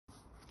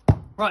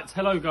Right,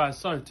 hello guys.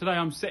 So today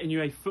I'm setting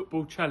you a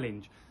football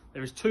challenge.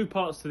 There is two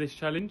parts to this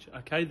challenge,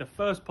 okay? The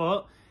first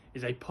part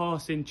is a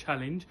passing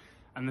challenge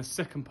and the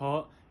second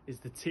part is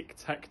the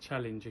tic-tac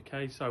challenge,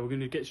 okay? So we're going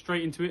to get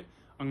straight into it.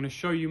 I'm going to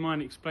show you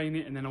mine, explain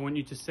it, and then I want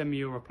you to send me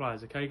your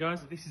replies, okay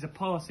guys? This is a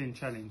passing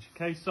challenge,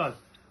 okay? So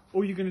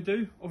all you're going to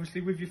do, obviously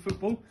with your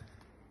football,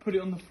 put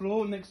it on the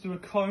floor next to a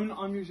cone.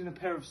 I'm using a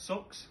pair of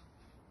socks.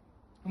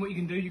 And what you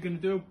can do, you're going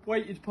to do a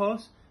weighted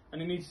pass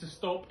and it needs to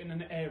stop in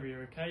an area,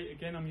 okay?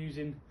 Again, I'm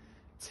using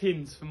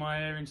tins for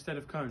my air instead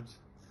of cones.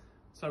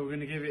 So we're going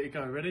to give it a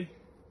go. Ready?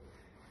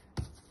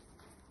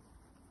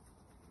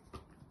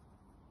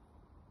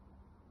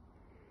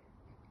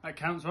 That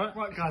counts, right?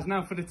 Right guys,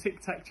 now for the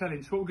tic-tac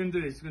challenge. So what we're going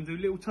to do is we're going to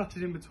do little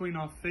touches in between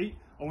our feet.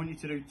 I want you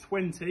to do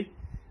 20.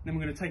 Then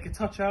we're going to take a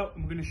touch out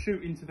and we're going to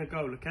shoot into the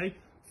goal, okay?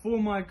 For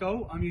my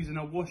goal, I'm using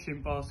a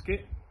washing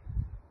basket.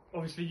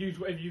 Obviously use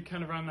whatever you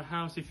can around the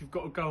house. If you've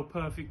got a goal,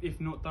 perfect. If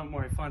not, don't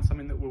worry, find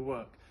something that will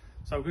work.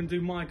 So we're going to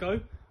do my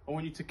go. I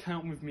want you to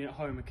count with me at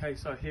home, okay?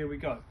 So here we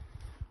go.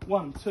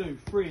 1, 2,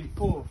 3,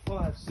 4,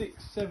 5,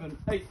 6, 7,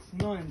 8,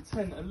 9,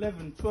 10,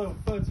 11, 12,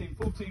 13,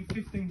 14,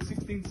 15,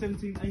 16,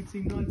 17,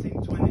 18,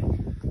 19,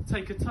 20.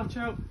 Take a touch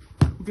out.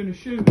 We're going to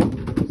shoot.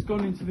 It's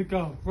gone into the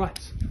goal. Right,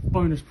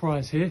 bonus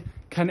prize here.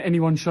 Can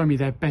anyone show me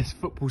their best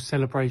football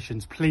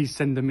celebrations? Please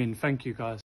send them in. Thank you, guys.